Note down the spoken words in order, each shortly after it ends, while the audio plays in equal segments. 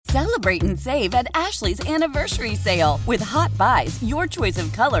Celebrate and save at Ashley's Anniversary Sale. With Hot Buys, your choice of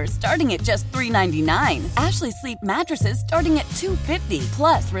colors starting at just $3.99. Ashley Sleep mattresses starting at $2.50.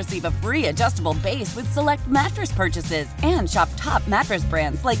 Plus, receive a free adjustable base with select mattress purchases. And shop top mattress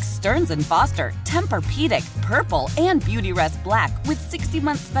brands like Stearns & Foster, Tempur-Pedic, Purple, and Beautyrest Black with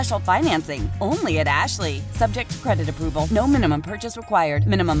 60-month special financing. Only at Ashley. Subject to credit approval. No minimum purchase required.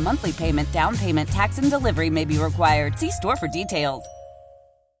 Minimum monthly payment, down payment, tax, and delivery may be required. See store for details.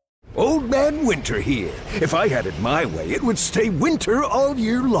 Old Man Winter here. If I had it my way, it would stay winter all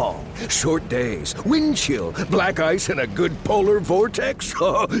year long. Short days, wind chill, black ice, and a good polar vortex.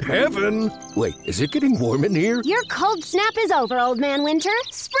 Oh, heaven. Wait, is it getting warm in here? Your cold snap is over, Old Man Winter.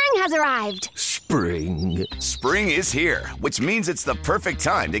 Spring has arrived. Spring. Spring is here, which means it's the perfect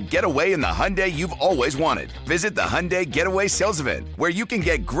time to get away in the Hyundai you've always wanted. Visit the Hyundai Getaway Sales Event, where you can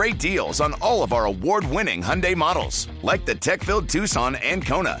get great deals on all of our award-winning Hyundai models, like the tech-filled Tucson and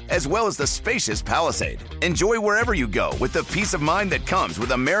Kona, as well as the spacious Palisade. Enjoy wherever you go with the peace of mind that comes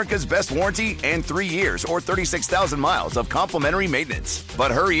with America's best warranty and 3 years or 36,000 miles of complimentary maintenance.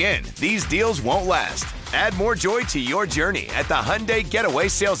 But hurry in, these deals won't last. Add more joy to your journey at the Hyundai Getaway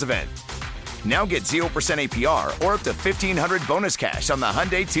Sales Event. Now get 0% APR or up to $1,500 bonus cash on the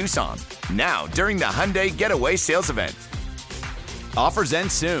Hyundai Tucson. Now, during the Hyundai Getaway Sales Event. Offers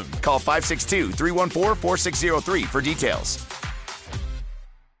end soon. Call 562-314-4603 for details.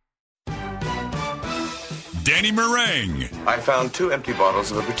 Danny Meringue. I found 2 empty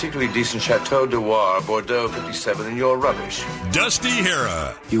bottles of a particularly decent Chateau Noir Bordeaux 57 in your rubbish. Dusty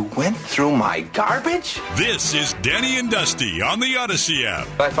Hera. You went through my garbage? This is Danny and Dusty on the Odyssey app.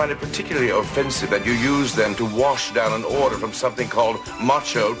 I find it particularly offensive that you use them to wash down an order from something called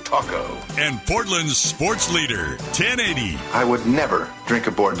Macho Taco. And Portland's sports leader, 1080. I would never drink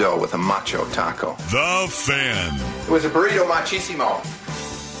a Bordeaux with a Macho Taco. The Fan. It was a burrito machisimo.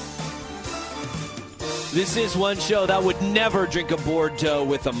 This is one show that would never drink a Bordeaux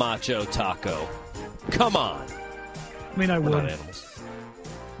with a Macho Taco. Come on. I mean, I would. We're not animals.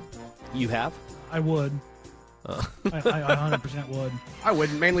 You have? I would. I 100% would. I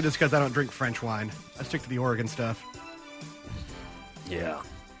wouldn't, mainly just because I don't drink French wine. I stick to the Oregon stuff. Yeah.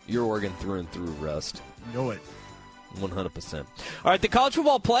 You're Oregon through and through, Rust. Know it. 100%. All right, the college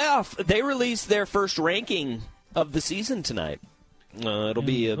football playoff, they released their first ranking of the season tonight. It'll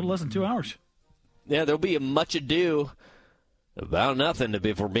be a little less than 2 hours. Yeah, there'll be a much ado about nothing,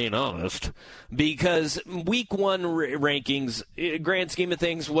 if we're being honest, because week 1 rankings, grand scheme of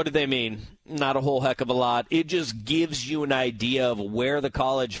things, what do they mean? Not a whole heck of a lot. It just gives you an idea of where the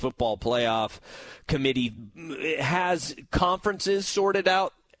college football playoff committee has conferences sorted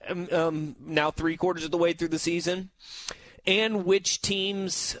out now 3/4 of the way through the season, and which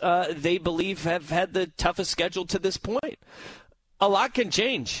teams they believe have had the toughest schedule to this point. A lot can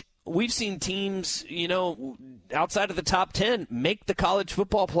change. We've seen teams, outside of the top 10 make the college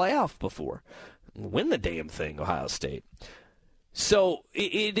football playoff before. Win the damn thing, Ohio State. So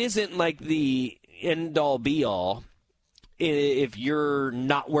it isn't like the end-all, be-all if you're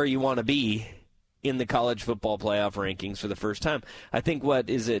not where you want to be in the college football playoff rankings for the first time. I think,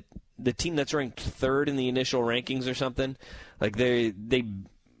 what is it, the team that's ranked 3rd in the initial rankings or something? Like they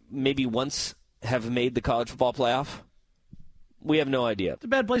maybe once have made the college football playoff? We have no idea. It's a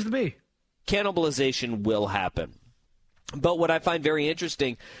bad place to be. Cannibalization will happen. But what I find very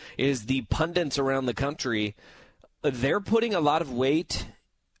interesting is the pundits around the country, they're putting a lot of weight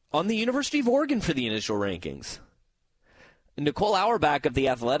on the University of Oregon for the initial rankings. Nicole Auerbach of The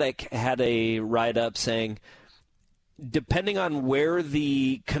Athletic had a write-up saying, depending on where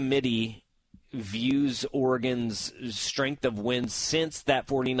the committee views Oregon's strength of wins since that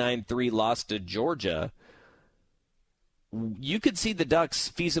 49-3 loss to Georgia, you could see the Ducks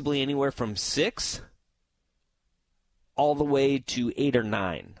feasibly anywhere from 6 all the way to 8 or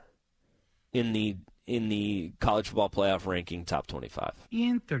 9 in the college football playoff ranking top 25.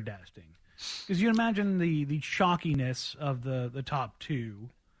 Interesting. Because you imagine the shockiness of the top 2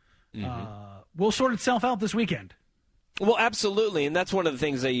 will sort itself out this weekend. Well, absolutely, and that's one of the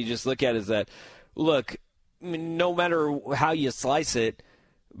things that you just look at is that, look, I mean, no matter how you slice it,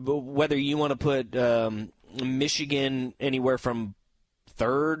 whether you want to put Michigan anywhere from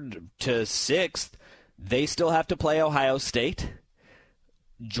 3rd to 6th, they still have to play Ohio State.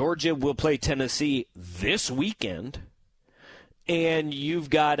 Georgia will play Tennessee this weekend. And you've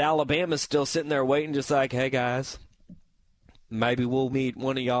got Alabama still sitting there waiting, just like, hey, guys, maybe we'll meet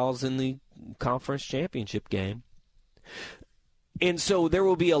one of y'all's in the conference championship game. And so there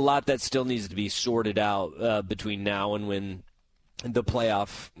will be a lot that still needs to be sorted out between now and when the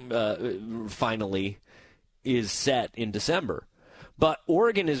playoff finally is set in December. But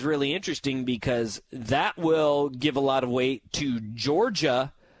Oregon is really interesting because that will give a lot of weight to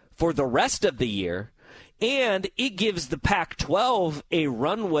Georgia for the rest of the year, and it gives the Pac-12 a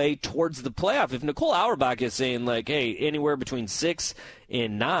runway towards the playoff. If Nicole Auerbach is saying, like, hey, anywhere between 6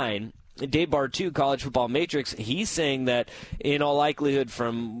 and 9, Dave Bartu, College Football Matrix, he's saying that in all likelihood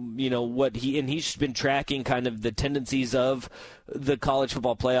from, what he's been tracking kind of the tendencies of the College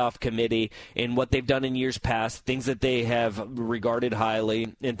Football Playoff Committee and what they've done in years past, things that they have regarded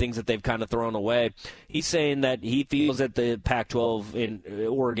highly and things that they've kind of thrown away. He's saying that he feels that the Pac-12 in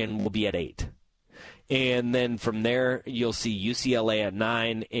Oregon will be at 8. And then from there, you'll see UCLA at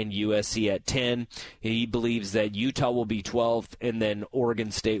 9 and USC at 10. He believes that Utah will be 12th, and then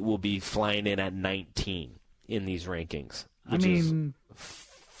Oregon State will be flying in at 19 in these rankings, which is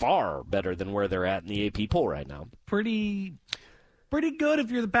far better than where they're at in the AP poll right now. Pretty good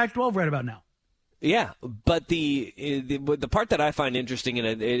if you're the Pac-12 right about now. Yeah, but the part that I find interesting,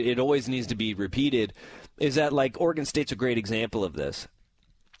 and it always needs to be repeated, is that, like, Oregon State's a great example of this.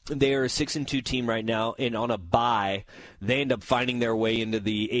 They are a 6-2 team right now, and on a bye, they end up finding their way into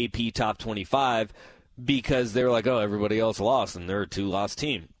the AP top 25 because they're like, oh, everybody else lost, and they're a 2-loss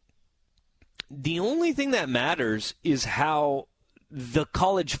team. The only thing that matters is how the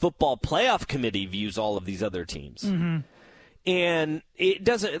College Football Playoff Committee views all of these other teams. Mm-hmm. And it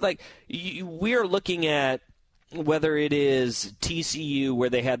doesn't, like, we're looking at whether it is TCU, where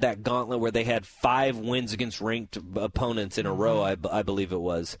they had that gauntlet where they had 5 wins against ranked opponents in a row, I believe it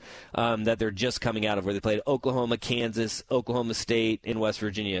was, that they're just coming out of, where they played Oklahoma, Kansas, Oklahoma State, and West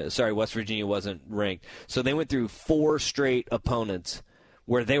Virginia. Sorry, West Virginia wasn't ranked. So they went through 4 straight opponents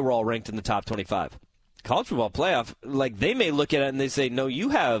where they were all ranked in the top 25. College Football Playoff, like, they may look at it and they say, no, you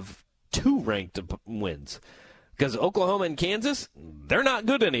have 2 ranked wins. Because Oklahoma and Kansas, they're not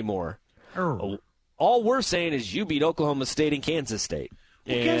good anymore. All we're saying is you beat Oklahoma State and Kansas State.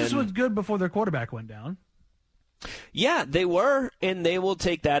 Well, Kansas was good before their quarterback went down. Yeah, they were, and they will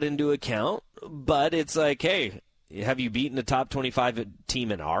take that into account. But it's like, hey, have you beaten a top 25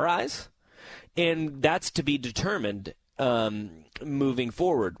 team in our eyes? And that's to be determined moving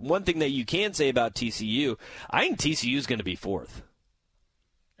forward. One thing that you can say about TCU, I think TCU is going to be 4th.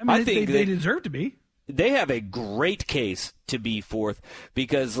 I think they deserve to be. They have a great case to be 4th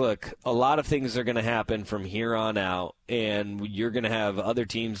because, look, a lot of things are going to happen from here on out, and you're going to have other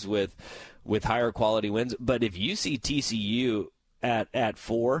teams with higher quality wins. But if you see TCU at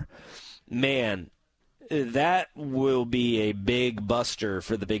 4, man, that will be a big buster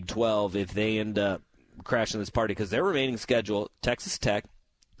for the Big 12 if they end up crashing this party, because their remaining schedule, Texas Tech,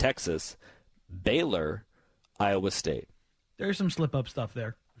 Texas, Baylor, Iowa State. There's some slip-up stuff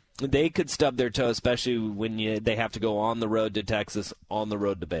there. They could stub their toe, especially when they have to go on the road to Texas, on the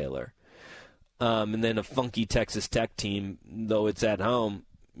road to Baylor. And then a funky Texas Tech team, though it's at home,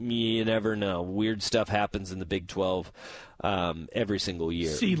 you never know. Weird stuff happens in the Big 12 every single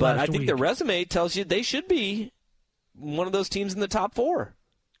year. But I think their resume tells you they should be one of those teams in the top 4.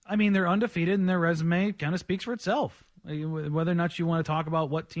 I mean, they're undefeated, and their resume kind of speaks for itself. Whether or not you want to talk about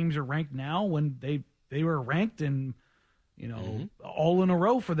what teams are ranked now, when they were ranked and all in a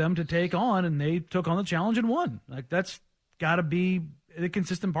row for them to take on, and they took on the challenge and won. Like, that's got to be the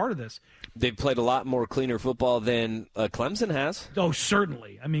consistent part of this. They've played a lot more cleaner football than Clemson has. Oh,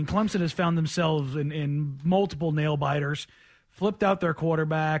 certainly. I mean, Clemson has found themselves in multiple nail-biters, flipped out their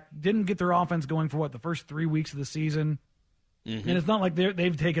quarterback, didn't get their offense going for, the first 3 weeks of the season. Mm-hmm. And it's not like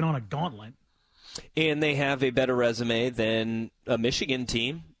they've taken on a gauntlet. And they have a better resume than a Michigan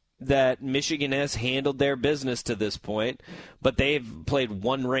team. That Michigan has handled their business to this point, but they've played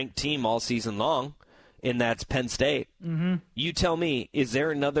one ranked team all season long, and that's Penn State. Mm-hmm. You tell me, is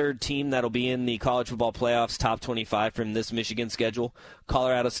there another team that'll be in the college football playoffs top 25 from this Michigan schedule?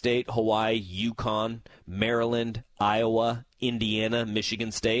 Colorado State, Hawaii, UConn, Maryland, Iowa, Indiana,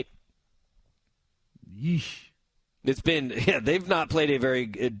 Michigan State? Yeesh. They've not played a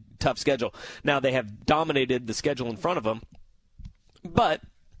very tough schedule. Now, they have dominated the schedule in front of them, but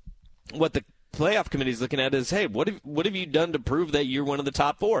what the playoff committee is looking at is, hey, what have you done to prove that you're one of the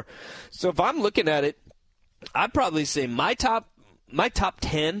top 4? So if I'm looking at it, I'd probably say my top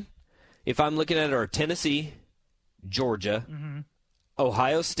 10, if I'm looking at it, are Tennessee, Georgia,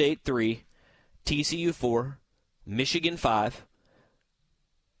 Ohio State 3, TCU 4, Michigan 5.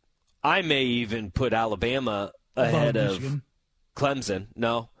 I may even put Alabama ahead of Clemson.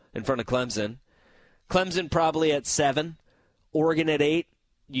 No, in front of Clemson. Clemson probably at 7, Oregon at 8.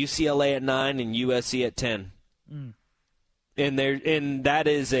 UCLA at 9 and USC at 10. And that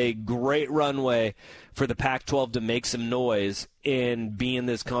is a great runway for the Pac-12 to make some noise and be in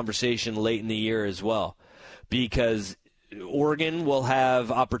this conversation late in the year as well. Because Oregon will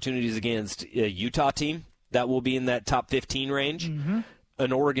have opportunities against a Utah team that will be in that top 15 range,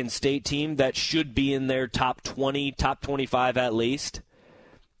 an Oregon State team that should be in their top 20, top 25 at least,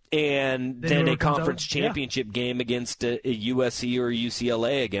 and then a conference championship game against a USC or a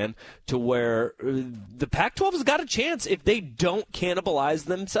UCLA again, to where the Pac-12 has got a chance if they don't cannibalize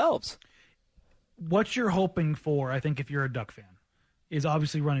themselves. What you're hoping for, I think, if you're a Duck fan, is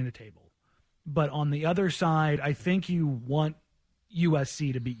obviously running the table. But on the other side, I think you want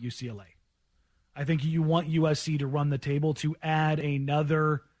USC to beat UCLA. I think you want USC to run the table to add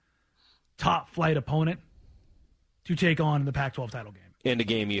another top-flight opponent to take on in the Pac-12 title game. In a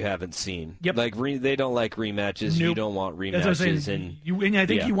game you haven't seen. Yep. Like they don't like rematches. Nope. You don't want rematches. That's what I'm saying. And I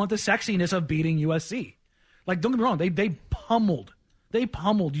think you want the sexiness of beating USC. Like, don't get me wrong, they pummeled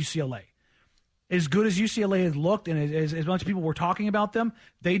UCLA. As good as UCLA has looked, and as much people were talking about them,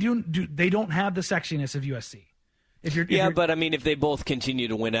 they don't have the sexiness of USC. But I mean, if they both continue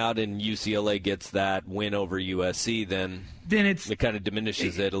to win out and UCLA gets that win over USC, then it kind of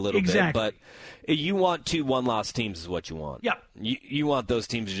diminishes it a little bit. But you want 2 one-loss teams is what you want. Yeah, you want those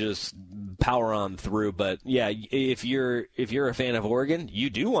teams to just power on through. But yeah, if you're a fan of Oregon, you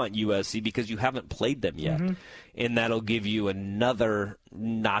do want USC because you haven't played them yet, and that'll give you another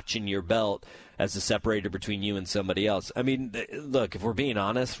notch in your belt as a separator between you and somebody else. I mean, look, if we're being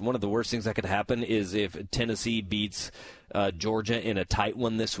honest, one of the worst things that could happen is if Tennessee beats Georgia in a tight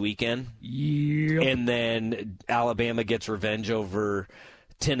one this weekend, and then Alabama gets revenge over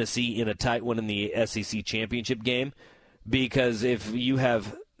Tennessee in a tight one in the SEC championship game. Because if you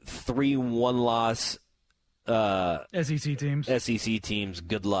have 3 one-loss SEC teams,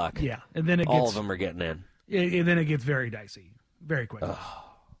 good luck. Yeah, and then all of them are getting in. And then it gets very dicey, very quickly.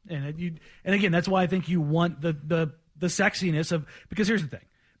 And again, that's why I think you want the sexiness of, because here's the thing.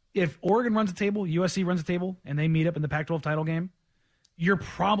 If Oregon runs a table, USC runs a table, and they meet up in the Pac-12 title game, you're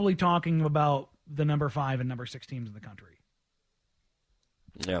probably talking about the number 5 and number 6 teams in the country.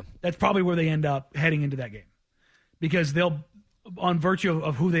 Yeah. That's probably where they end up heading into that game. Because they'll, on virtue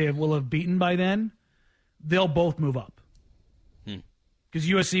of who they will have beaten by then, they'll both move up. Because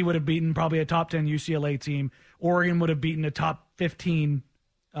USC would have beaten probably a top 10 UCLA team. Oregon would have beaten a top 15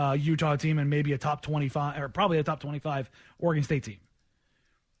 Utah team and maybe a top 25, or probably a top 25 Oregon State team.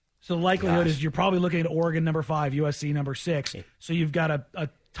 So the likelihood is you're probably looking at Oregon number 5, USC number 6. So you've got a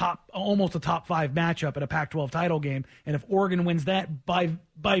almost a top 5 matchup at a Pac-12 title game. And if Oregon wins that by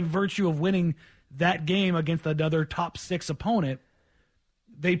virtue of winning that game against another top 6 opponent,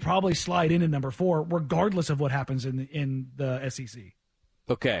 they probably slide in at number 4, regardless of what happens in the SEC.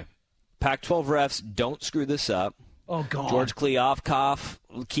 Okay. Pac-12 refs, don't screw this up. Oh, God. George Kliavkoff,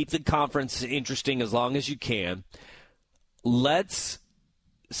 keep the conference interesting as long as you can. Let's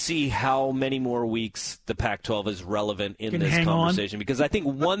see how many more weeks the Pac-12 is relevant in this conversation. Because I think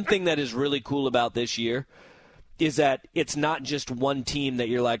one thing that is really cool about this year is that it's not just one team that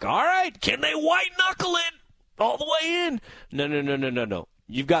you're like, all right, can they white-knuckle it all the way in? No.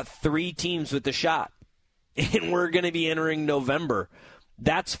 You've got 3 teams with the shot, and we're going to be entering November.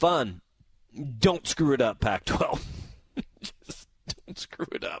 That's fun. Don't screw it up, Pac-12. Just don't screw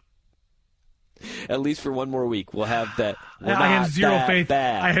it up. At least for one more week, we'll have that. I have zero faith.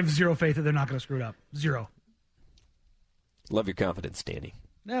 Bad. I have zero faith that they're not going to screw it up. Zero. Love your confidence, Danny.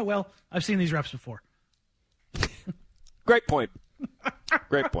 Yeah, well, I've seen these refs before. Great point.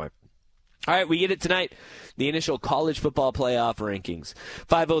 Great point. All right, we get it tonight. The initial college football playoff rankings.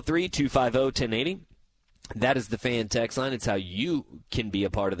 503-250-1080. That is the fan text line. It's how you can be a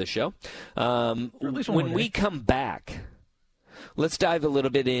part of the show. When we come back, let's dive a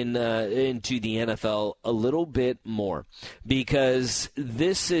little bit into the NFL a little bit more, because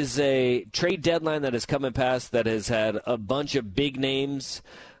this is a trade deadline that has come and passed that has had a bunch of big names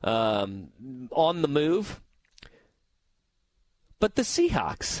on the move. But the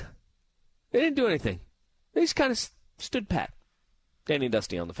Seahawks, they didn't do anything. They just kind of stood pat. Danny and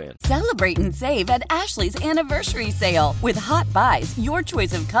Dusty on the Fan. Celebrate and save at Ashley's Anniversary Sale. With Hot Buys, your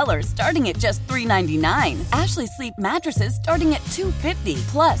choice of colors starting at just $3.99. Ashley Sleep mattresses starting at $2.50.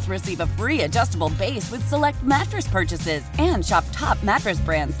 Plus, receive a free adjustable base with select mattress purchases. And shop top mattress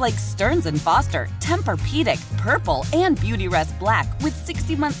brands like Stearns & Foster, Tempur-Pedic, Purple, and Beautyrest Black with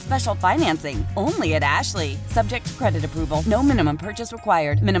 60-month special financing. Only at Ashley. Subject to credit approval. No minimum purchase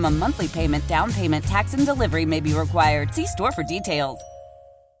required. Minimum monthly payment, down payment, tax, and delivery may be required. See store for details.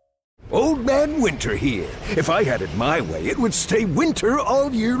 Old Man Winter here. If I had it my way, it would stay winter all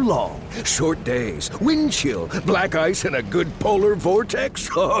year long. Short days, wind chill, black ice, and a good polar vortex.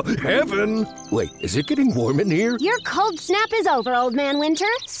 Oh, heaven. Wait, is it getting warm in here? Your cold snap is over, Old Man Winter.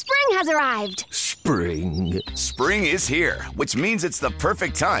 Spring has arrived. Spring? spring. Spring is here, which means it's the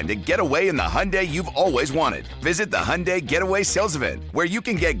perfect time to get away in the Hyundai you've always wanted. Visit the Hyundai Getaway Sales Event, where you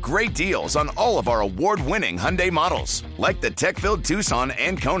can get great deals on all of our award-winning Hyundai models, like the tech-filled Tucson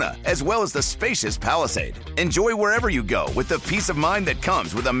and Kona, as well as the spacious Palisade. Enjoy wherever you go with the peace of mind that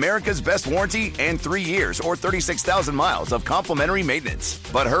comes with America's best warranty and 3 years or 36,000 miles of complimentary maintenance.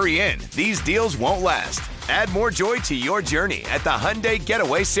 But hurry in, these deals won't last. Add more joy to your journey at the Hyundai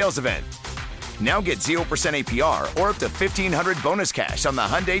Getaway Sales Event. Now get 0% APR or up to $1,500 bonus cash on the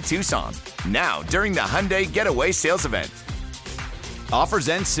Hyundai Tucson. Now, during the Hyundai Getaway Sales Event. Offers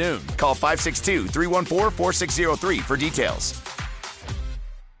end soon. Call 562-314-4603 for details.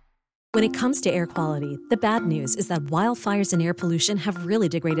 When it comes to air quality, the bad news is that wildfires and air pollution have really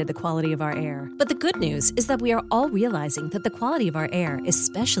degraded the quality of our air. But the good news is that we are all realizing that the quality of our air,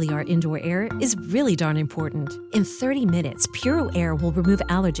 especially our indoor air, is really darn important. In 30 minutes, Puro Air will remove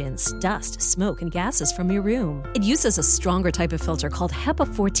allergens, dust, smoke, and gases from your room. It uses a stronger type of filter called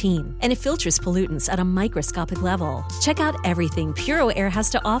HEPA 14, and it filters pollutants at a microscopic level. Check out everything Puro Air has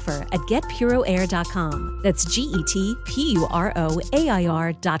to offer at getpuroair.com. That's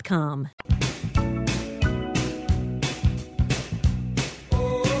GETPUROAIR.com.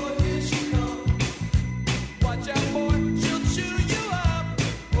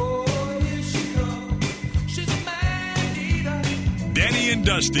 Danny and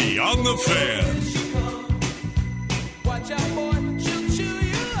Dusty on the Fan.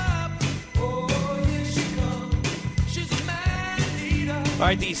 All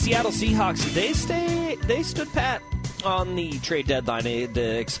right, the Seattle Seahawks, they stood pat on the trade deadline. It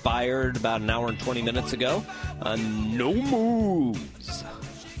expired about an hour and 20 minutes ago. No moves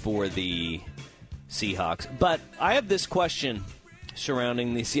for the Seahawks. But I have this question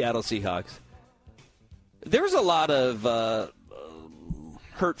surrounding the Seattle Seahawks. There was a lot of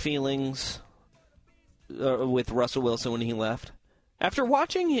hurt feelings with Russell Wilson when he left. After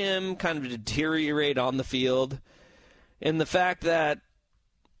watching him kind of deteriorate on the field, and the fact that,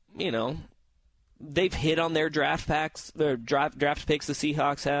 you know, they've hit on their draft picks, the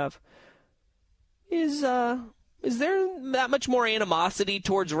Seahawks have, is there that much more animosity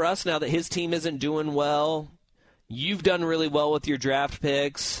towards Russ now that his team isn't doing well? You've done really well with your draft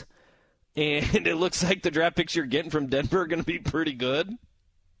picks, and it looks like the draft picks you're getting from Denver are going to be pretty good.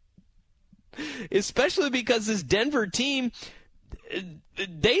 Especially because this Denver team,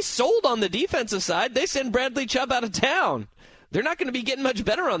 they sold on the defensive side. They sent Bradley Chubb out of town. They're not going to be getting much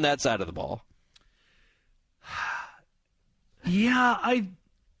better on that side of the ball. Yeah,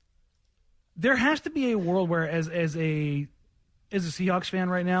 there has to be a world where as a Seahawks fan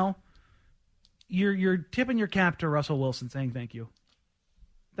right now, you're tipping your cap to Russell Wilson, saying thank you.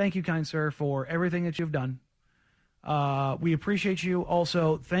 Thank you, kind sir, for everything that you've done. We appreciate you.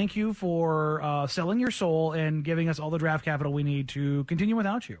 Also, thank you for selling your soul and giving us all the draft capital we need to continue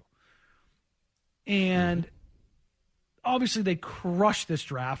without you. And obviously they crushed this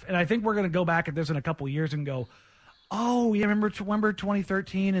draft, and I think we're going to go back at this in a couple of years and go, oh, yeah, remember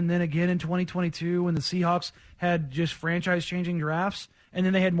 2013 and then again in 2022 when the Seahawks had just franchise-changing drafts, and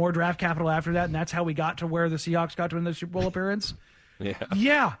then they had more draft capital after that, and that's how we got to where the Seahawks got to in the Super Bowl appearance?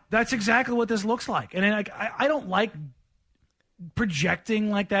 Yeah, that's exactly what this looks like. And I don't like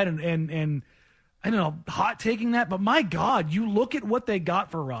projecting like that and I don't know, hot-taking that, but my God, you look at what they got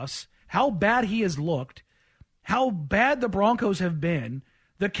for Russ, how bad he has looked, how bad the Broncos have been,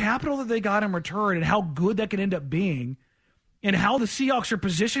 the capital that they got in return, and how good that could end up being, and how the Seahawks are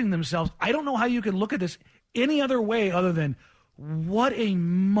positioning themselves. I don't know how you can look at this any other way other than what a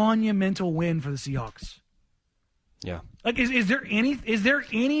monumental win for the Seahawks. Yeah. Like, is there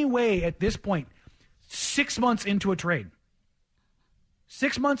any way at this point, 6 months into a trade,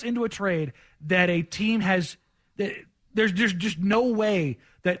 6 months into a trade, that a team has that there's just no way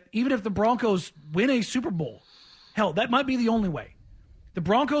that even if the Broncos win a Super Bowl, hell, that might be the only way. The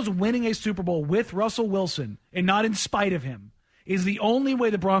Broncos winning a Super Bowl with Russell Wilson and not in spite of him is the only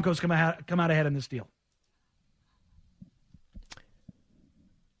way the Broncos come out ahead in this deal.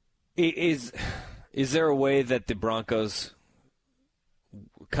 Is there a way that the Broncos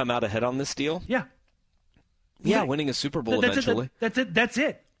come out ahead on this deal? Yeah. Yeah, winning a Super Bowl eventually. That's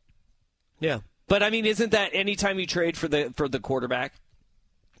it. Yeah. But, I mean, isn't that any time you trade for the quarterback,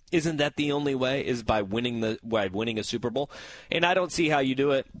 isn't that the only way, is by winning a Super Bowl? And I don't see how you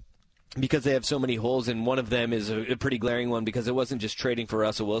do it because they have so many holes, and one of them is a pretty glaring one because it wasn't just trading for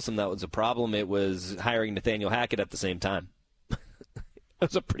Russell Wilson that was a problem. It was hiring Nathaniel Hackett at the same time. That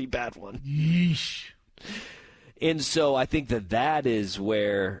was a pretty bad one. Yeesh. And so I think that is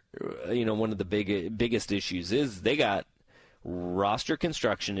where, one of the biggest issues is they got roster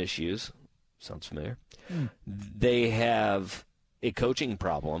construction issues. Sounds familiar. They have a coaching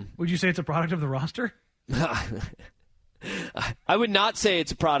problem. Would you say it's a product of the roster? I would not say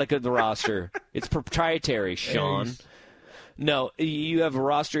it's a product of the roster. It's proprietary, Sean. No, you have a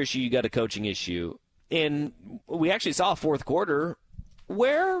roster issue, you got a coaching issue. And we actually saw a fourth quarter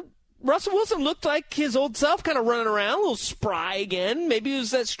where Russell Wilson looked like his old self, kind of running around, a little spry again. Maybe he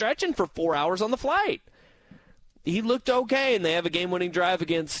was stretching for 4 hours on the flight. He looked okay, and they have a game-winning drive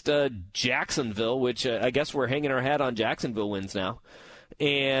against Jacksonville, which I guess we're hanging our hat on Jacksonville wins now.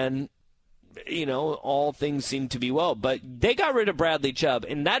 And, you know, all things seem to be well. But they got rid of Bradley Chubb,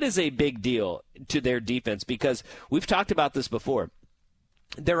 and that is a big deal to their defense because we've talked about this before.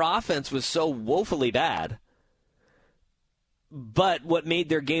 Their offense was so woefully bad. But what made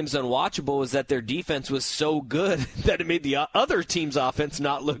their games unwatchable was that their defense was so good that it made the other team's offense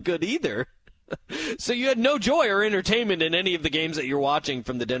not look good either. So you had no joy or entertainment in any of the games that you're watching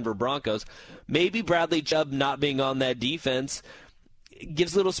from the Denver Broncos. Maybe Bradley Chubb not being on that defense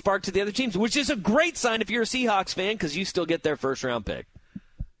gives a little spark to the other teams, which is a great sign if you're a Seahawks fan because you still get their first-round pick.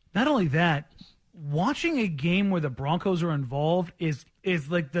 Not only that, watching a game where the Broncos are involved is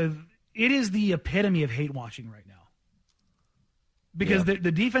like it is the epitome of hate watching right now. Because the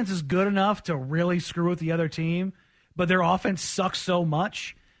defense is good enough to really screw with the other team, but their offense sucks so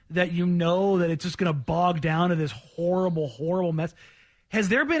much that you know that it's just going to bog down to this horrible, horrible mess. Has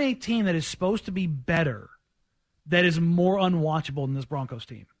there been a team that is supposed to be better that is more unwatchable than this Broncos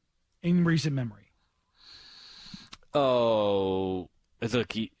team in recent memory? Oh,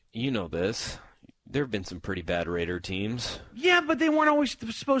 look, you know this. There have been some pretty bad Raider teams. Yeah, but they weren't always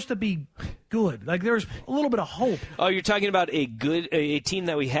supposed to be good. Like, there was a little bit of hope. Oh, you're talking about a team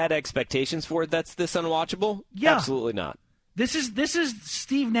that we had expectations for that's this unwatchable? Yeah. Absolutely not. This is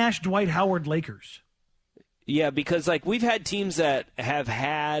Steve Nash, Dwight Howard Lakers. Yeah, because like we've had teams that have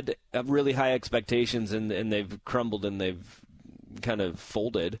had really high expectations and they've crumbled and they've kind of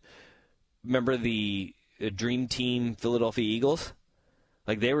folded. Remember the Dream Team Philadelphia Eagles?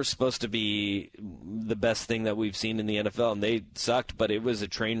 Like, they were supposed to be the best thing that we've seen in the NFL, and they sucked, but it was a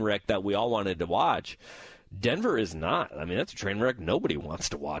train wreck that we all wanted to watch. Denver is not. I mean, that's a train wreck nobody wants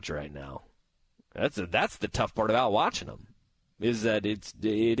to watch right now. That's the tough part about watching them, is that it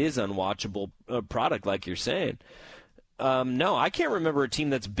is unwatchable product, like you're saying. No, I can't remember a team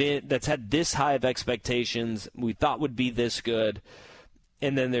that's had this high of expectations we thought would be this good,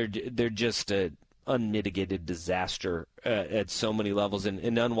 and then they're just a unmitigated disaster at so many levels and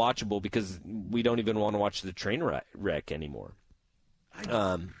unwatchable because we don't even want to watch the train wreck anymore.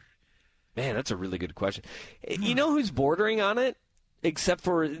 Man, that's a really good question. You know who's bordering on it? Except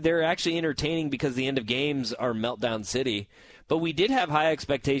for they're actually entertaining because the end of games are meltdown city. But we did have high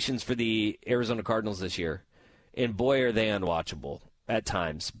expectations for the Arizona Cardinals this year. And boy, are they unwatchable at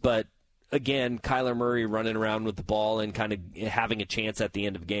times. But again, Kyler Murray running around with the ball and kind of having a chance at the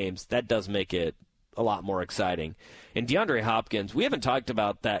end of games, that does make it a lot more exciting. And DeAndre Hopkins, we haven't talked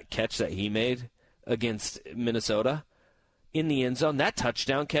about that catch that he made against Minnesota in the end zone. That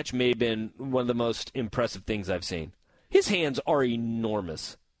touchdown catch may have been one of the most impressive things I've seen. His hands are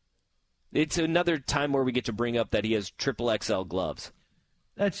enormous. It's another time where we get to bring up that he has triple XL gloves.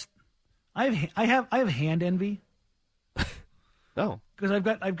 I have hand envy. Oh, because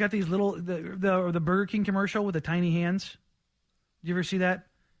I've got these little the Burger King commercial with the tiny hands. Did you ever see that?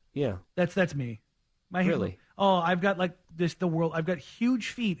 Yeah, that's me. Really? I've got like this. I've got huge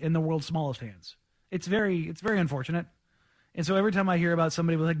feet in the world's smallest hands. It's very unfortunate. And so every time I hear about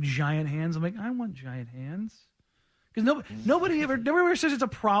somebody with like giant hands, I'm like, I want giant hands. Because nobody ever says it's a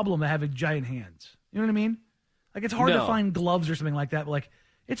problem to have giant hands. You know what I mean? Like, it's hard to find gloves or something like that. But like,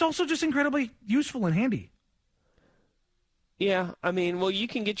 it's also just incredibly useful and handy. Yeah, I mean, well, you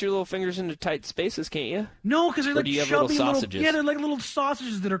can get your little fingers into tight spaces, can't you? No, because they're like chubby sausages. Yeah, they're like little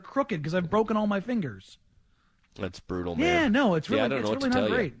sausages that are crooked because I've broken all my fingers. That's brutal, man. Yeah, no, it's really, it's really not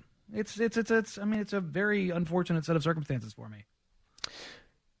great. You. It's. I mean, it's a very unfortunate set of circumstances for me.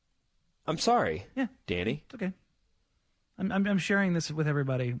 I'm sorry. Yeah, Danny. It's okay. I'm sharing this with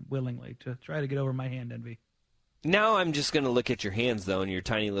everybody willingly to try to get over my hand envy. Now I'm just going to look at your hands, though, and your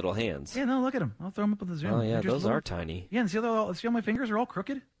tiny little hands. Yeah, no, look at them. I'll throw them up on the Zoom. Oh, yeah, those are tiny. Yeah, and see how my fingers are all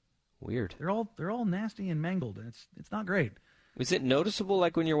crooked? Weird. They're all nasty and mangled, and it's not great. Is it noticeable,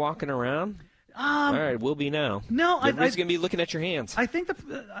 like when you're walking around? All right, will be now. No, everybody's going to be looking at your hands. I think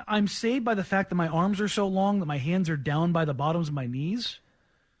I'm saved by the fact that my arms are so long that my hands are down by the bottoms of my knees,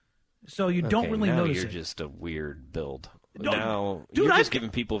 so you don't really notice it. You're just a weird build. No, now dude, you're just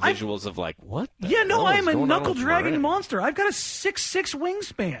giving people visuals of like, what? Yeah, no, I'm a knuckle-dragging monster. I've got a 6'6"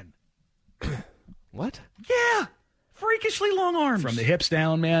 wingspan. What? Yeah. Freakishly long arms. From the hips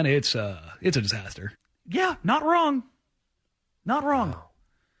down, man, it's a disaster. Yeah, not wrong. Not wrong. Wow.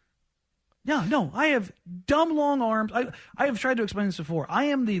 Yeah, no, I have dumb long arms. I have tried to explain this before. I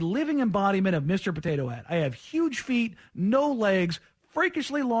am the living embodiment of Mr. Potato Head. I have huge feet, no legs,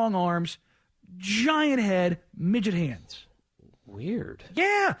 freakishly long arms, giant head, midget hands. Weird.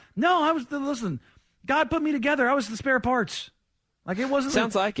 Yeah. No, listen, God put me together. I was the spare parts. Like, it wasn't.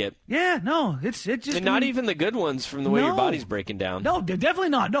 Sounds like it. Yeah, no, it just. And not even the good ones from the way your body's breaking down. No, definitely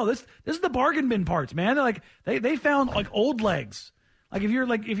not. No, this is the bargain bin parts, man. They're like, they found like old legs. Like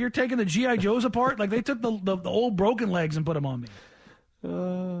if you're taking the G.I. Joes apart, like they took the old broken legs and put them on me.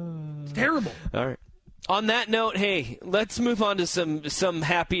 It's terrible. All right. On that note, hey, let's move on to some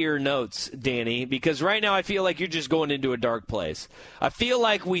happier notes, Danny, because right now I feel like you're just going into a dark place. I feel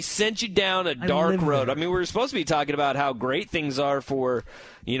like we sent you down a dark road. I mean, we're supposed to be talking about how great things are for,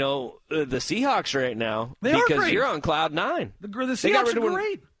 the Seahawks right now. They are because great. you're on cloud nine. The Seahawks are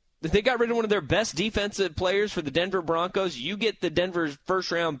great. They got rid of one of their best defensive players for the Denver Broncos. You get the Denver's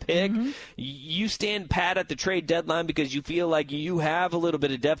first-round pick. Mm-hmm. You stand pat at the trade deadline because you feel like you have a little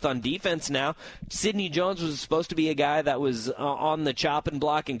bit of depth on defense now. Sidney Jones was supposed to be a guy that was on the chopping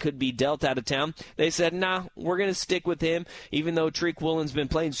block and could be dealt out of town. They said, nah, we're going to stick with him, even though Tariq Woolen's been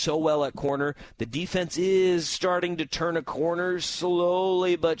playing so well at corner. The defense is starting to turn a corner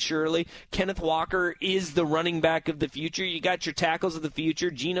slowly but surely. Kenneth Walker is the running back of the future. You got your tackles of the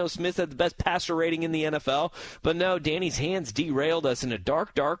future. Geno Smith had the best passer rating in the NFL. But no, Danny's hands derailed us in a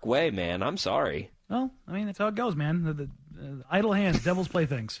dark, dark way, man. I'm sorry. Well, I mean, that's how it goes, man. The idle hands, devil's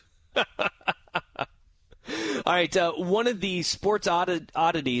playthings. All right, one of the sports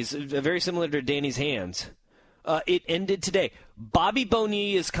oddities, very similar to Danny's hands, it ended today. Bobby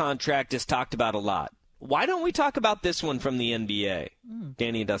Bonilla's contract is talked about a lot. Why don't we talk about this one from the NBA?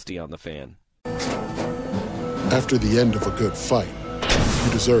 Danny and Dusty on the Fan. After the end of a good fight,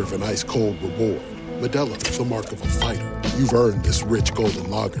 you deserve an ice-cold reward. Modelo, the mark of a fighter. You've earned this rich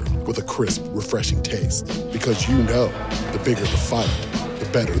golden lager with a crisp, refreshing taste. Because you know, the bigger the fight, the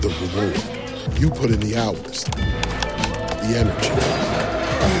better the reward. You put in the hours, the energy,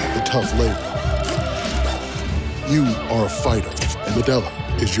 the tough labor. You are a fighter, and Modelo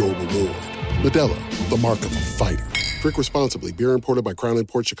is your reward. Modelo, the mark of a fighter. Drink responsibly. Beer imported by Crown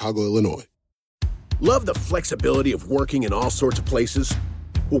Imports, Chicago, Illinois. Love the flexibility of working in all sorts of places?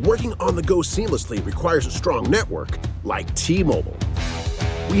 Well, working on the go seamlessly requires a strong network like T-Mobile.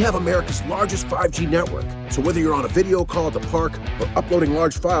 We have America's largest 5G network, so whether you're on a video call at the park or uploading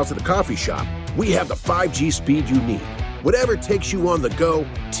large files at a coffee shop, we have the 5G speed you need. Whatever takes you on the go,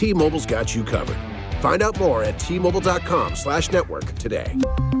 T-Mobile's got you covered. Find out more at T-Mobile.com/network today.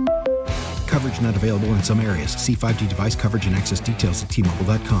 Coverage not available in some areas. See 5G device coverage and access details at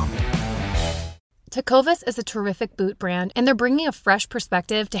T-Mobile.com. Tecovas is a terrific boot brand, and they're bringing a fresh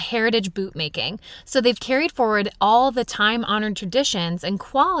perspective to heritage boot making. So they've carried forward all the time-honored traditions and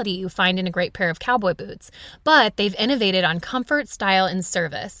quality you find in a great pair of cowboy boots, but they've innovated on comfort, style, and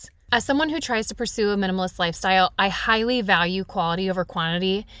service. As someone who tries to pursue a minimalist lifestyle, I highly value quality over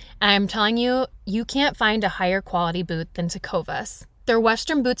quantity, and I'm telling you, you can't find a higher quality boot than Tecovas. Their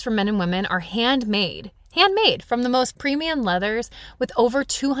Western boots for men and women are handmade from the most premium leathers with over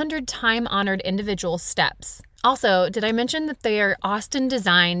 200 time-honored individual steps. Also, did I mention that they are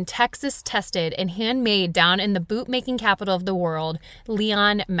Austin-designed, Texas-tested, and handmade down in the boot-making capital of the world,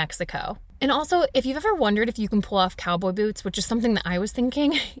 Leon, Mexico. And also, if you've ever wondered if you can pull off cowboy boots, which is something that I was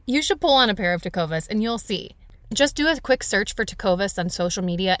thinking, you should pull on a pair of Tecovas and you'll see. Just do a quick search for Tecovas on social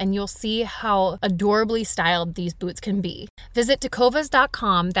media and you'll see how adorably styled these boots can be. Visit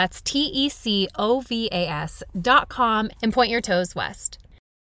tecovas.com, that's TECOVAS.com, and point your toes west.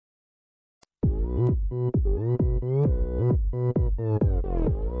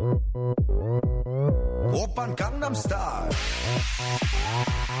 Oppan Gangnam Style.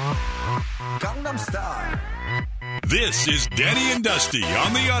 Gangnam Style. This is Danny and Dusty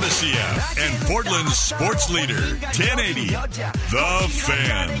on the Odyssey app and Portland's sports leader, 1080, The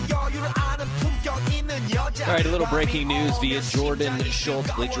Fan. All right, a little breaking news via Jordan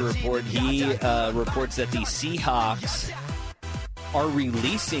Schultz, Bleacher Report. He reports that the Seahawks are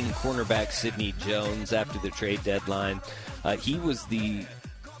releasing cornerback Sidney Jones after the trade deadline. He was the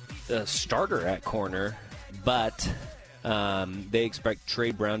starter at corner, but they expect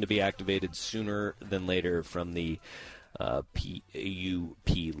Trey Brown to be activated sooner than later from the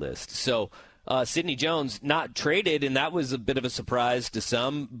PUP list. So Sidney Jones not traded, and that was a bit of a surprise to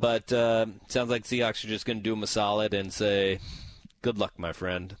some, but sounds like Seahawks are just going to do him a solid and say, good luck, my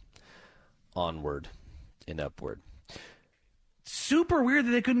friend. Onward and upward. Super weird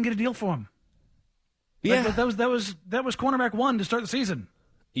that they couldn't get a deal for him. Yeah. Like, that was cornerback 1 to start the season.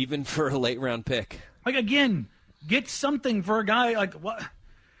 Even for a late-round pick. Like, again, get something for a guy. Like, what?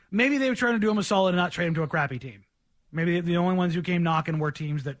 Maybe they were trying to do him a solid and not trade him to a crappy team. Maybe the only ones who came knocking were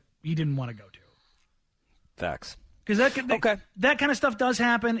teams that he didn't want to go to. Facts. Because that kind of stuff does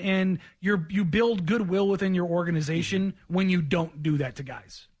happen, and you build goodwill within your organization when you don't do that to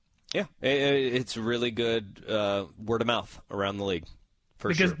guys. Yeah, it's really good word of mouth around the league,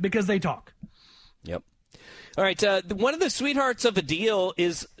 because they talk. Yep. All right, one of the sweethearts of a deal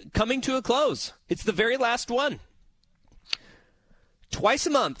is coming to a close. It's the very last one. Twice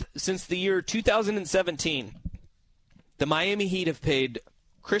a month since the year 2017, the Miami Heat have paid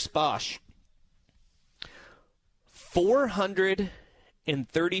Chris Bosh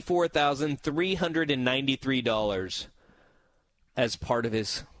 $434,393 as part of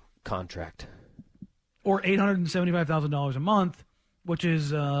his contract. Or $875,000 a month, which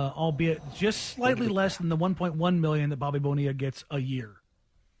is, albeit just slightly less than the $1.1 million that Bobby Bonilla gets a year.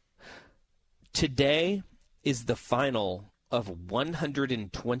 Today is the final of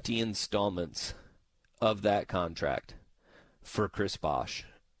 120 installments of that contract for Chris Bosh.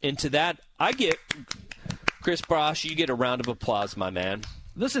 And to that, I get... Chris Bosh, you get a round of applause, my man.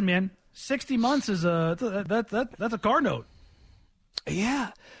 Listen, man, 60 months is that's a car note.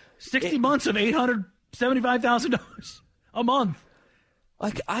 Yeah. 60 months of $875,000 a month.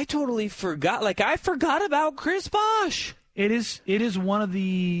 Like, I totally forgot. Like, I forgot about Chris Bosh. It is one of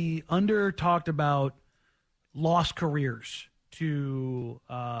the under-talked about lost careers to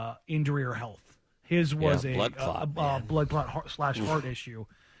injury or health. His was a blood clot / heart issue.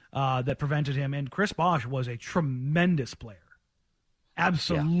 That prevented him. And Chris Bosh was a tremendous player.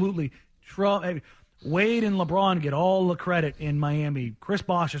 Absolutely. Yeah. Wade and LeBron get all the credit in Miami. Chris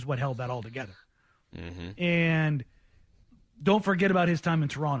Bosh is what held that all together. Mm-hmm. And don't forget about his time in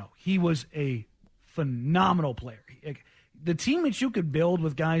Toronto. He was a phenomenal player. The team that you could build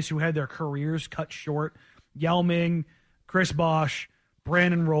with guys who had their careers cut short, Yao Ming, Chris Bosh,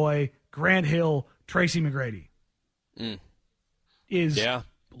 Brandon Roy, Grant Hill, Tracy McGrady, is...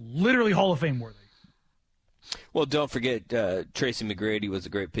 literally Hall of Fame worthy. Well, don't forget, Tracy McGrady was a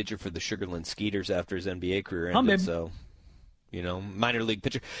great pitcher for the Sugarland Skeeters after his NBA career ended. So, minor league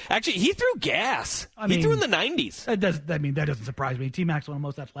pitcher. Actually, he threw gas. He threw in the 90s. That doesn't surprise me. T-Mac's one of the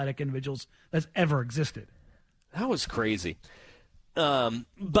most athletic individuals that's ever existed. That was crazy.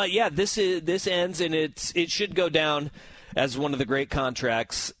 But yeah, this ends, and it should go down as one of the great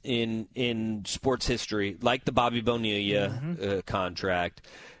contracts in sports history, like the Bobby Bonilla contract.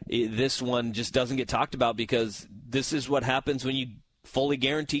 This one just doesn't get talked about because this is what happens when you fully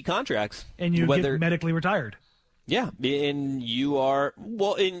guarantee contracts. And you get medically retired. Yeah, and you are,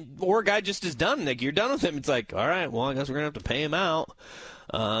 or a guy just is done. Like, you're done with him. It's like, all right, well, I guess we're going to have to pay him out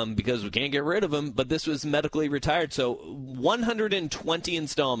because we can't get rid of him. But this was medically retired. So 120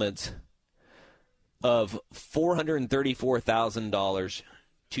 installments of $434,000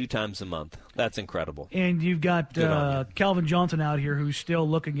 2 times a month. That's incredible. And you've got Calvin Johnson out here who's still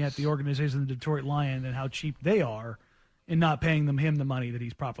looking at the organization, the Detroit Lions, and how cheap they are and not paying him the money that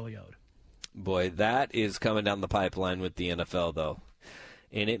he's properly owed. Boy, that is coming down the pipeline with the NFL, though.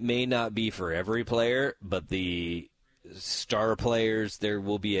 And it may not be for every player, but the star players, there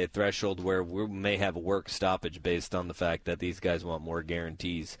will be a threshold where we may have a work stoppage based on the fact that these guys want more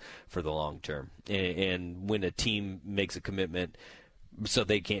guarantees for the long term. And when a team makes a commitment, so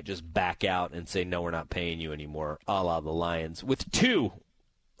they can't just back out and say, no, we're not paying you anymore, a la the Lions, with 2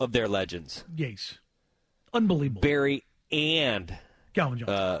 of their legends. Yes. Unbelievable. Barry and Calvin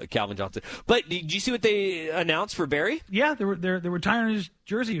Johnson. But did you see what they announced for Barry? Yeah, they're retiring his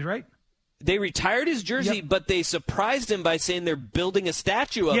jerseys, right? They retired his jersey, yep. But they surprised him by saying they're building a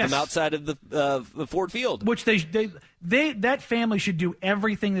statue of him outside of the Ford Field. Which that family should do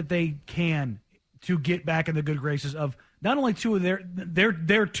everything that they can to get back in the good graces of not only 2 of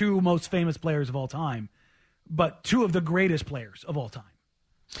their 2 most famous players of all time, but 2 of the greatest players of all time.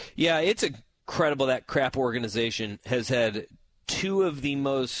 Yeah, it's incredible that crap organization has had 2 of the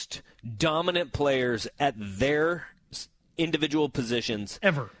most dominant players at their individual positions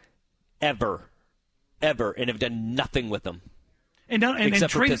ever, and have done nothing with them,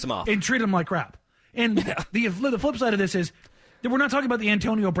 except for piss them off and treat them like crap. And the flip side of this is that we're not talking about the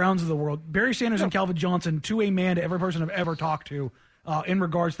Antonio Browns of the world. Barry Sanders and Calvin Johnson, to a man, to every person I've ever talked to in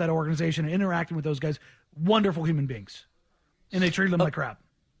regards to that organization and interacting with those guys, wonderful human beings, and they treated them like crap.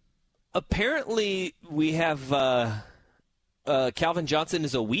 Apparently, we have Calvin Johnson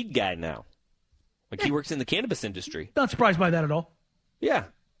is a weed guy now. Like, he works in the cannabis industry. Not surprised by that at all. Yeah.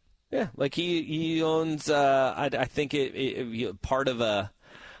 Yeah, like he owns, I think, part of a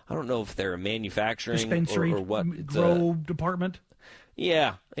I don't know if they're a manufacturing dispensary or what. grow department.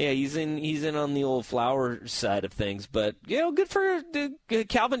 Yeah, he's in on the old flower side of things, but good for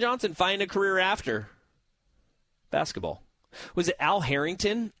Calvin Johnson finding a career after basketball. Was it Al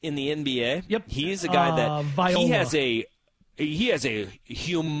Harrington in the NBA? Yep, he's a guy that Viola. he has a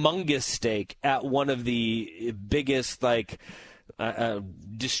humongous stake at one of the biggest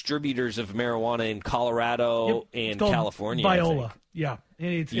distributors of marijuana in Colorado and California. Viola, yeah,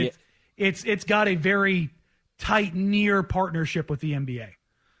 it's got a very tight, near partnership with the NBA.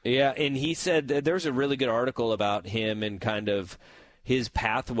 Yeah, and he said that there's a really good article about him and kind of his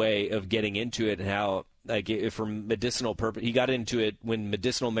pathway of getting into it and how, for medicinal purpose, he got into it when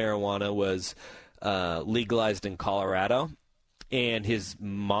medicinal marijuana was legalized in Colorado, and his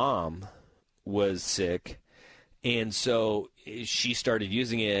mom was sick, and so she started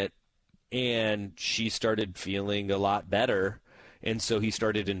using it, and she started feeling a lot better, and so he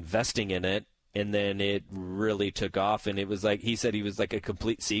started investing in it. And then it really took off, and it was he said he was like a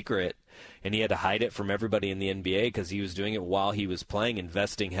complete secret, and he had to hide it from everybody in the NBA because he was doing it while he was playing,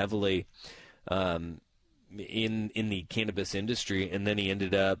 investing heavily in the cannabis industry. And then he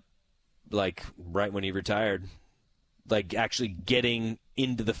ended up, right when he retired, actually getting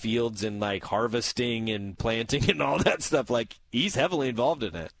into the fields and harvesting and planting and all that stuff. He's heavily involved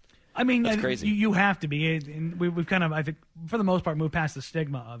in it. I mean, that's crazy. You have to be. And we've kind of, I think, for the most part, moved past the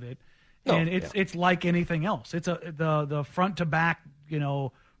stigma of it. And it's like anything else. It's the front to back,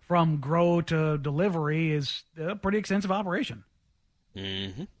 from grow to delivery is a pretty extensive operation.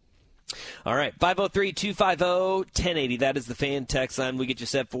 Mm-hmm. All right, 503-250-1080. That is the fan text line. We get you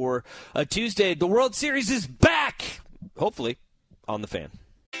set for a Tuesday. The World Series is back, hopefully, on the Fan.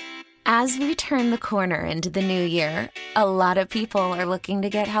 As we turn the corner into the new year, a lot of people are looking to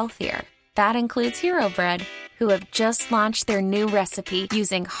get healthier. That includes Hero Bread, who have just launched their new recipe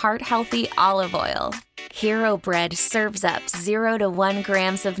using heart-healthy olive oil. Hero Bread serves up 0 to 1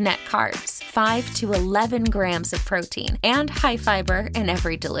 grams of net carbs, 5 to 11 grams of protein, and high fiber in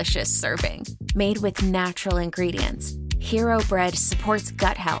every delicious serving. Made with natural ingredients, Hero Bread supports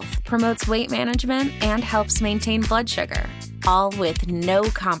gut health, promotes weight management, and helps maintain blood sugar. All with no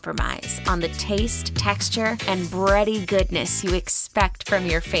compromise on the taste, texture, and bready goodness you expect from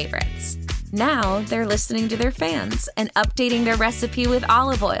your favorites. Now they're listening to their fans and updating their recipe with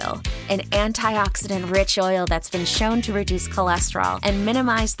olive oil, an antioxidant-rich oil that's been shown to reduce cholesterol and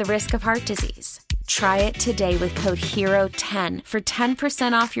minimize the risk of heart disease. Try it today with code HERO10 for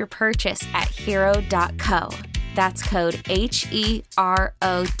 10% off your purchase at hero.co. That's code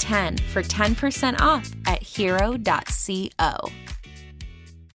HERO10 for 10% off at hero.co.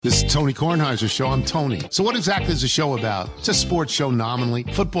 This is Tony Kornheiser's show. I'm Tony. So what exactly is the show about? It's a sports show nominally.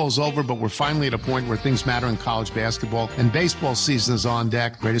 Football's over, but we're finally at a point where things matter in college basketball, and baseball season is on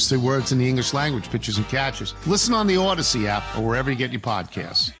deck. Greatest 3 words in the English language, pitchers and catchers. Listen on the Odyssey app or wherever you get your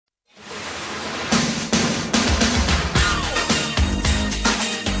podcasts.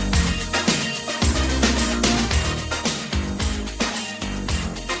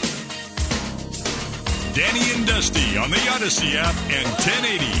 Danny and Dusty on the Odyssey app and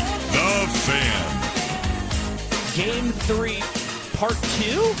 1080 The Fan. Game 3, Part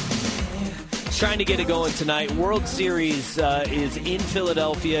 2? Trying to get it going tonight. World Series is in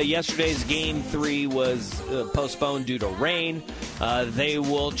Philadelphia. Yesterday's Game 3 was postponed due to rain. They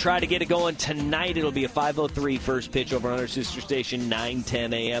will try to get it going tonight. It'll be a 5:03 first pitch over on our sister station,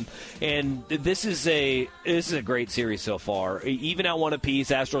 9:10 a.m. And this is a great series so far. Even at 1 apiece,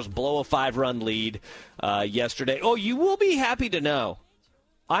 Astros blow a 5-run lead yesterday. Oh, you will be happy to know.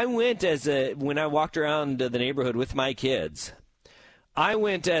 I went when I walked around the neighborhood with my kids. I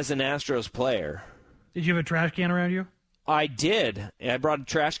went as an Astros player. Did you have a trash can around you? I did. I brought a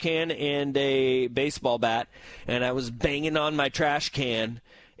trash can and a baseball bat, and I was banging on my trash can.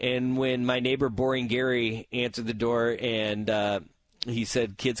 And when my neighbor, Boring Gary, answered the door and he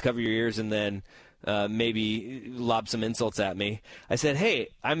said, "Kids, cover your ears," and then maybe lob some insults at me, I said, "Hey,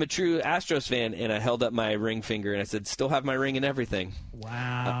 I'm a true Astros fan," and I held up my ring finger and I said, "Still have my ring and everything."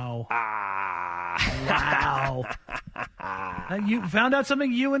 Wow. Wow. You found out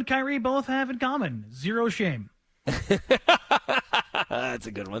something you and Kyrie both have in common. Zero shame. That's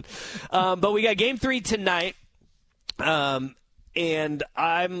a good one. But we got Game 3 tonight, and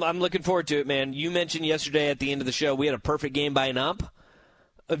I'm looking forward to it, man. You mentioned yesterday at the end of the show we had a perfect game by an ump.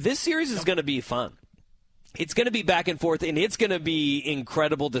 This series is going to be fun. It's going to be back and forth, and it's going to be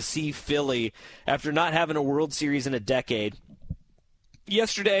incredible to see Philly after not having a World Series in a decade.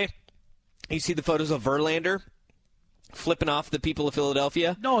 Yesterday, you see the photos of Verlander flipping off the people of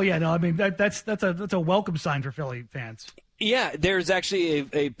Philadelphia. Oh yeah, no, I mean that's a welcome sign for Philly fans. Yeah, there's actually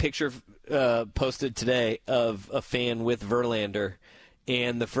a picture posted today of a fan with Verlander,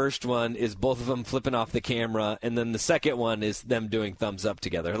 and the first one is both of them flipping off the camera, and then the second one is them doing thumbs up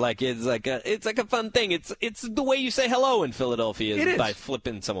together. Like it's like a fun thing. It's the way you say hello in Philadelphia is by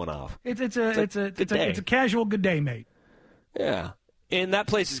flipping someone off. It's a casual good day, mate. Yeah. And that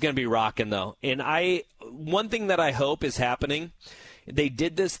place is going to be rocking, though. And one thing that I hope is happening, they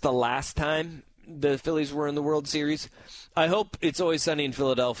did this the last time the Phillies were in the World Series. I hope It's Always Sunny in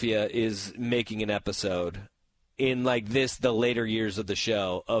Philadelphia is making an episode in like the later years of the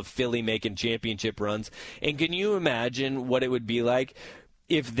show of Philly making championship runs. And can you imagine what it would be like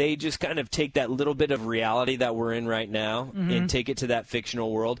if they just kind of take that little bit of reality that we're in right now and take it to that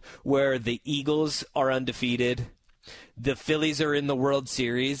fictional world where the Eagles are undefeated, the Phillies are in the World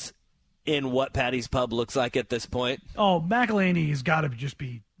Series, in what Patty's Pub looks like at this point? Oh, McElhaney has got to just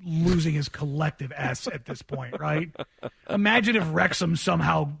be losing his collective S at this point, right? Imagine if Wrexham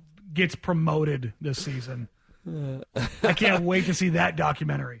somehow gets promoted this season. I can't wait to see that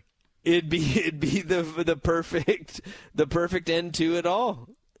documentary. It'd be the perfect end to it all.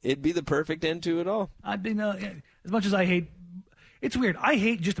 It'd be the perfect end to it all. I mean, as much as I hate, it's weird. I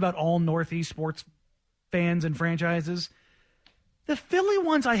hate just about all Northeast sports fans and franchises. The Philly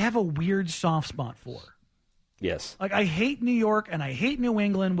ones I have a weird soft spot for. Yes. Like, I hate New York and I hate New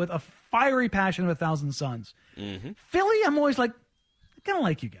England with a fiery passion of 1,000 suns. Mm-hmm. Philly, I'm always like, I kind of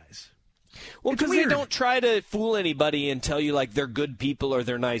like you guys. Well, because they don't try to fool anybody and tell you, like, they're good people or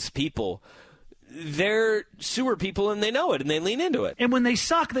they're nice people. They're sewer people, and they know it, and they lean into it. And when they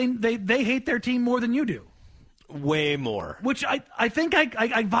suck, they hate their team more than you do. Way more. Which I think I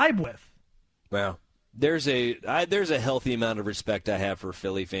vibe with. Well, there's a healthy amount of respect I have for a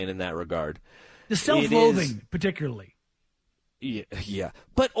Philly fan in that regard. The self-loathing, particularly. Yeah.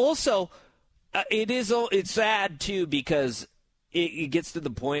 But also, it's sad, too, because it gets to the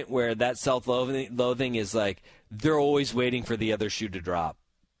point where that self-loathing is like they're always waiting for the other shoe to drop.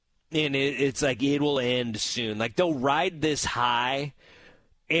 And it's like it will end soon. Like they'll ride this high,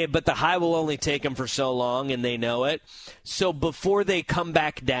 but the high will only take them for so long, and they know it. So before they come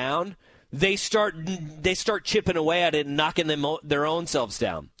back down, they start chipping away at it and knocking their own selves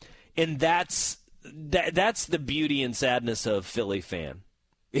down. And that's the beauty and sadness of Philly fan,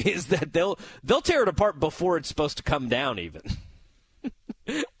 is that they'll tear it apart before it's supposed to come down even.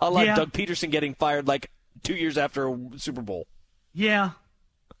 Unlike Doug Peterson getting fired like 2 years after a Super Bowl. Yeah.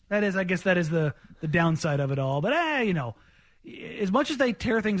 I guess that is the downside of it all. But, as much as they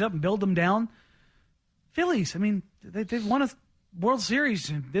tear things up and build them down, Phillies, I mean, they've won a World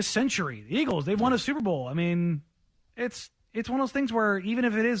Series this century. The Eagles, they've won a Super Bowl. I mean, it's one of those things where even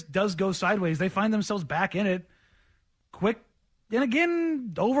if it does go sideways, they find themselves back in it quick and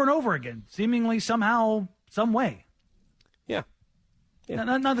again, over and over again, seemingly somehow, some way. Yeah.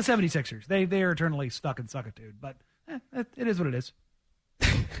 Not the 76ers. They are eternally stuck in suckitude, but it is what it is.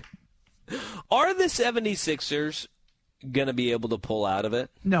 Are the 76ers going to be able to pull out of it?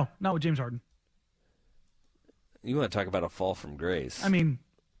 No, not with James Harden. You want to talk about a fall from grace. I mean,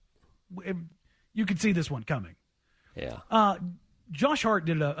 you could see this one coming. Yeah. Josh Hart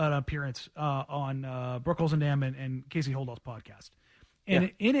did an appearance on Brooke Olsendam and Casey Holdall's podcast.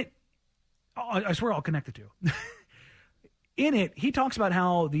 And in it, I swear I'll connect the two. In it, he talks about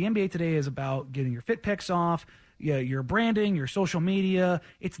how the NBA today is about getting your fit pics off, your branding, your social media.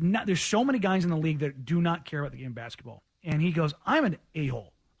 It's not. There's so many guys in the league that do not care about the game of basketball. And he goes, I'm an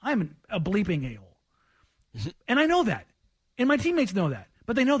a-hole. I'm a bleeping a-hole. And I know that. And my teammates know that.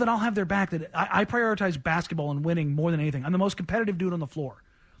 But they know that I'll have their back, that I prioritize basketball and winning more than anything. I'm the most competitive dude on the floor.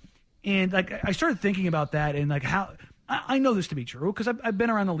 And like I started thinking about that and like how I know this to be true because I've been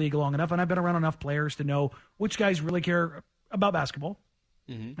around the league long enough and I've been around enough players to know which guys really care about basketball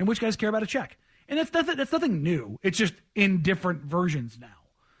and which guys care about a check. And that's nothing new. It's just in different versions now.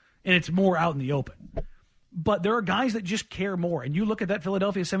 And it's more out in the open. But there are guys that just care more. And you look at that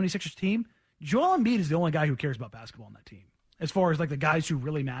Philadelphia 76ers team, Joel Embiid is the only guy who cares about basketball on that team. As far as like the guys who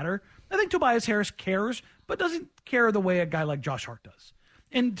really matter. I think Tobias Harris cares, but doesn't care the way a guy like Josh Hart does.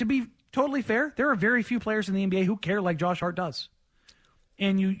 And to be totally fair, there are very few players in the NBA who care like Josh Hart does.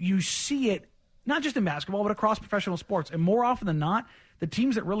 And you see it, not just in basketball, but across professional sports. And more often than not, the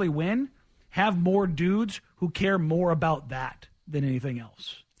teams that really win have more dudes who care more about that than anything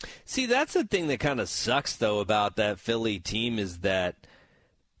else. See, that's the thing that kind of sucks, though, about that Philly team is that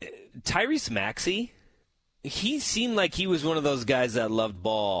Tyrese Maxey, he seemed like he was one of those guys that loved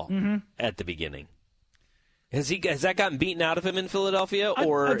ball at the beginning. Has that gotten beaten out of him in Philadelphia,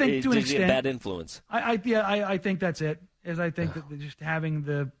 or I think to an is he a extent, bad influence? I think that's it. I think that just having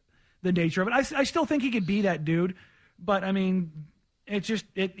the nature of it. I still think he could be that dude, But, I mean, it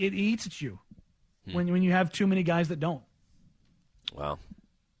eats at you when you have too many guys that don't. Well,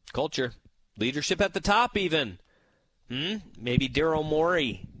 culture. Leadership at the top, even. Maybe Daryl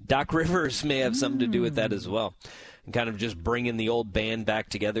Morey, Doc Rivers may have something to do with that as well. And kind of just bringing the old band back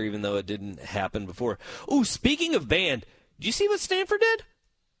together, even though it didn't happen before. Oh, speaking of band, did you see what Stanford did?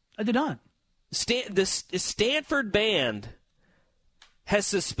 I did not. The Stanford band has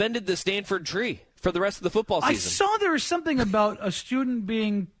suspended the Stanford tree for the rest of the football season. I saw there was something about a student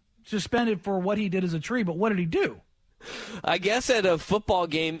being suspended for what he did as a tree, but what did he do? I guess at a football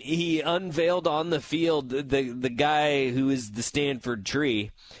game, he unveiled on the field the guy who is the Stanford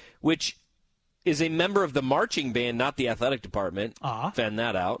tree, which is a member of the marching band, not the athletic department. Found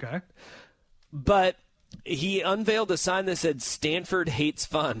that out. Okay. But he unveiled a sign that said, "Stanford hates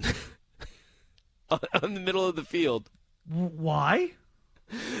fun," on the middle of the field. Why?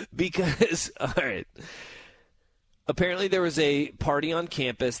 Because, all right, apparently there was a party on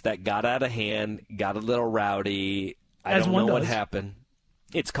campus that got out of hand, got a little rowdy. I don't know what happened.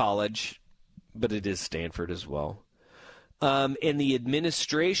 It's college, but it is Stanford as well. And the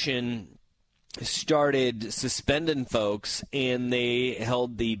administration started suspending folks, and they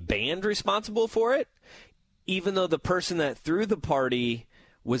held the band responsible for it, even though the person that threw the party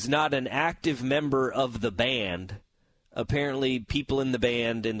was not an active member of the band. Apparently, people in the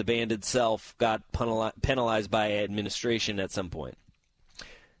band and the band itself got penalized by administration at some point.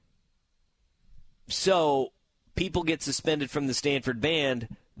 So people get suspended from the Stanford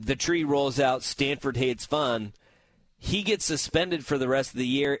band. The tree rolls out. Stanford hates fun. He gets suspended for the rest of the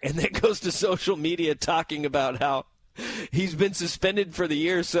year, and then goes to social media talking about how he's been suspended for the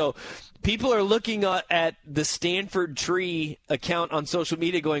year. So people are looking at the Stanford tree account on social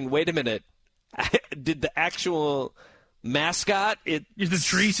media going, wait a minute, did the actual mascot... Is the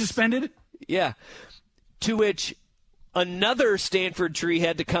tree suspended? Yeah. To which another Stanford tree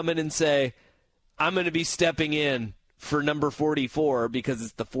had to come in and say, I'm going to be stepping in for number 44 because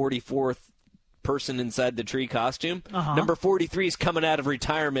it's the 44th person inside the tree costume. Number 43 is coming out of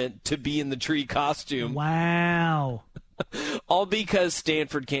retirement to be in the tree costume. Wow. All because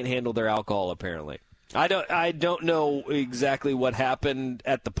Stanford can't handle their alcohol, apparently. I don't know exactly what happened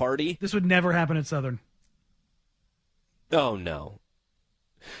at the party. This would never happen at Southern. Oh, no.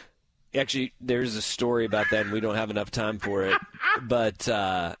 Actually, there's a story about that, and we don't have enough time for it. But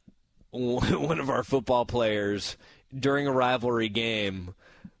one of our football players, during a rivalry game,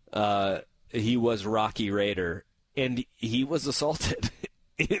 he was Rocky Raider, and he was assaulted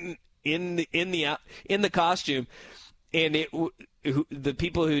in the costume. And the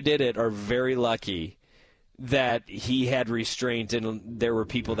people who did it are very lucky that he had restraint and there were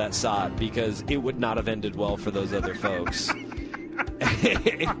people that saw it, because it would not have ended well for those other folks.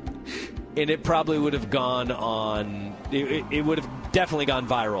 And it probably would have gone on. It would have definitely gone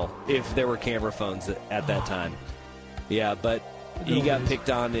viral if there were camera phones at that time. Yeah, but he got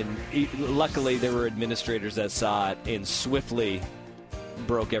picked on, and luckily there were administrators that saw it and swiftly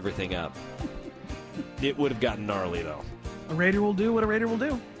broke everything up. It would have gotten gnarly, though. A Raider will do what a Raider will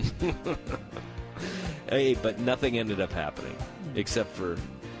do. Hey, but nothing ended up happening, except for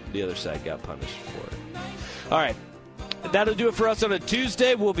the other side got punished for it. All right. That'll do it for us on a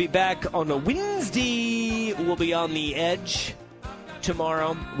Tuesday. We'll be back on a Wednesday. We'll be on the edge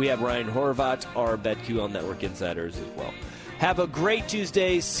tomorrow. We have Ryan Horvat, our BetQL Network insiders as well. Have a great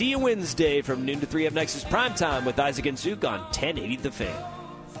Tuesday. See you Wednesday from noon to 3 of Nexus Primetime with Isaac and Suk on 1080 The Fan.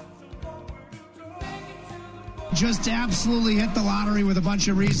 Just absolutely hit the lottery with a bunch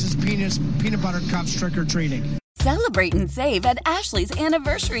of Reese's peanut butter cups trick-or-treating. Celebrate and save at Ashley's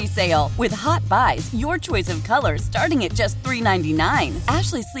Anniversary Sale. With Hot Buys, your choice of colors starting at just $3.99.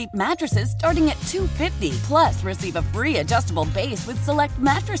 Ashley Sleep mattresses starting at $2.50. Plus, receive a free adjustable base with select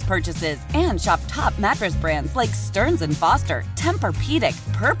mattress purchases. And shop top mattress brands like Stearns & Foster,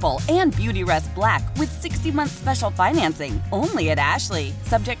 Tempur-Pedic, Purple, and Beautyrest Black with 60-month special financing. Only at Ashley.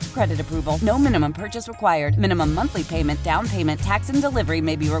 Subject to credit approval. No minimum purchase required. Minimum monthly payment, down payment, tax, and delivery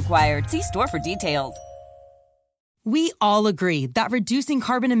may be required. See store for details. We all agree that reducing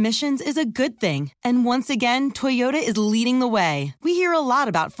carbon emissions is a good thing. And once again, Toyota is leading the way. We hear a lot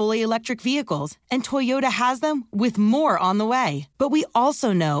about fully electric vehicles, and Toyota has them with more on the way. But we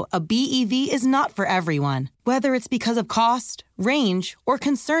also know a BEV is not for everyone, whether it's because of cost, range, or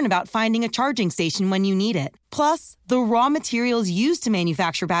concern about finding a charging station when you need it. Plus, the raw materials used to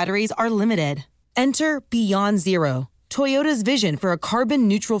manufacture batteries are limited. Enter Beyond Zero, Toyota's vision for a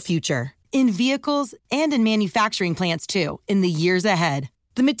carbon-neutral future. In vehicles and in manufacturing plants, too, in the years ahead.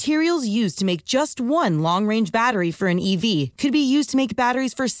 The materials used to make just one long-range battery for an EV could be used to make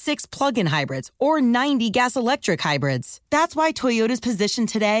batteries for 6 plug-in hybrids or 90 gas-electric hybrids. That's why Toyota's position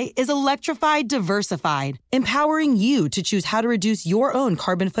today is electrified, diversified, empowering you to choose how to reduce your own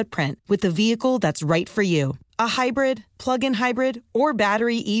carbon footprint with the vehicle that's right for you. A hybrid, plug-in hybrid, or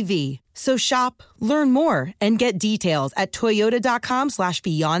battery EV. So shop, learn more, and get details at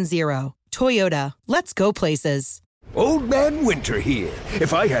toyota.com/beyond0. Toyota, let's go places. Old Man Winter here.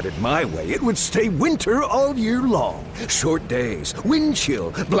 If I had it my way, it would stay winter all year long. Short days, wind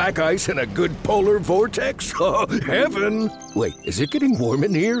chill, black ice, and a good polar vortex. Oh, heaven. Wait, is it getting warm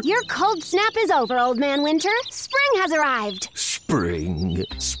in here? Your cold snap is over, Old Man Winter. Spring has arrived. Spring.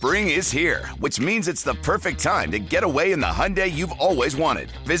 Spring is here, which means it's the perfect time to get away in the Hyundai you've always wanted.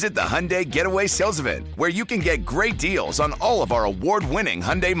 Visit the Hyundai Getaway Sales Event, where you can get great deals on all of our award-winning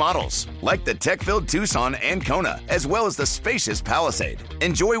Hyundai models, like the tech-filled Tucson and Kona, as well as the spacious Palisade.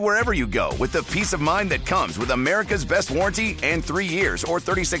 Enjoy wherever you go with the peace of mind that comes with America's best warranty and 3 years or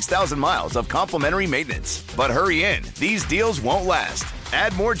 36,000 miles of complimentary maintenance. But hurry in, these deals won't last.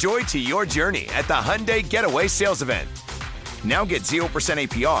 Add more joy to your journey at the Hyundai Getaway Sales Event. Now get 0%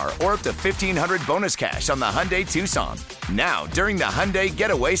 APR or up to $1,500 bonus cash on the Hyundai Tucson. Now, during the Hyundai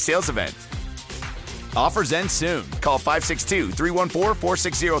Getaway Sales Event. Offers end soon. Call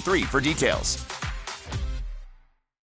 562-314-4603 for details.